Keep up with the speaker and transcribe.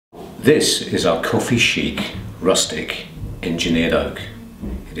This is our Coffee Chic Rustic engineered oak.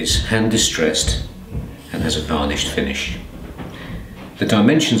 It is hand distressed and has a varnished finish. The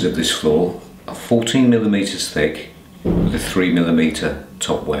dimensions of this floor are 14mm thick with a 3mm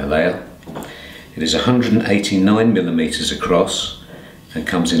top wear layer. It is 189mm across and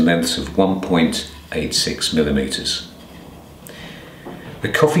comes in lengths of 1.86mm. The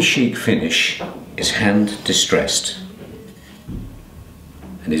Coffee Chic finish is hand distressed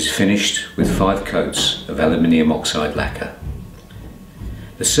and is finished with 5 coats of aluminium oxide lacquer.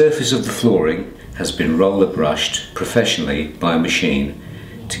 The surface of the flooring has been roller brushed professionally by a machine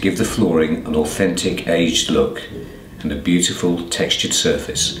to give the flooring an authentic aged look and a beautiful textured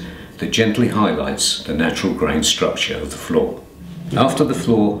surface that gently highlights the natural grain structure of the floor. After the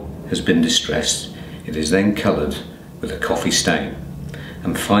floor has been distressed, it is then coloured with a coffee stain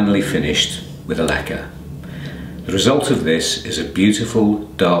and finally finished with a lacquer. The result of this is a beautiful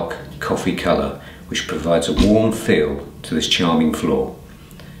dark coffee colour which provides a warm feel to this charming floor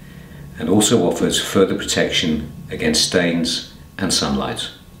and also offers further protection against stains and sunlight.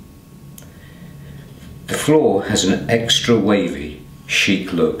 The floor has an extra wavy,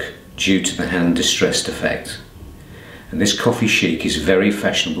 chic look due to the hand distressed effect, and this Coffee Chic is a very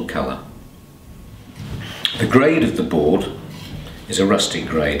fashionable colour. The grade of the board is a rustic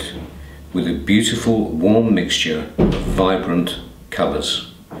grade with a beautiful warm mixture of vibrant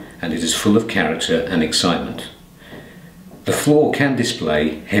colours, and it is full of character and excitement. The floor can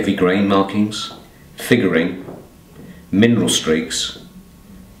display heavy grain markings, figuring, mineral streaks,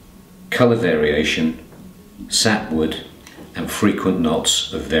 colour variation, sapwood and frequent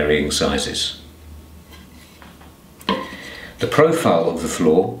knots of varying sizes. The profile of the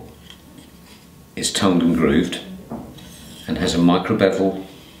floor is toned and grooved and has a micro bevel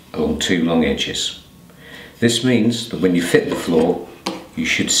along 2 long edges. This means that when you fit the floor, you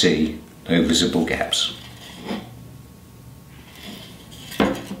should see no visible gaps.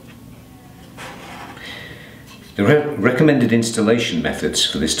 The recommended installation methods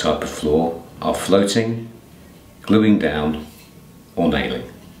for this type of floor are floating, gluing down or nailing.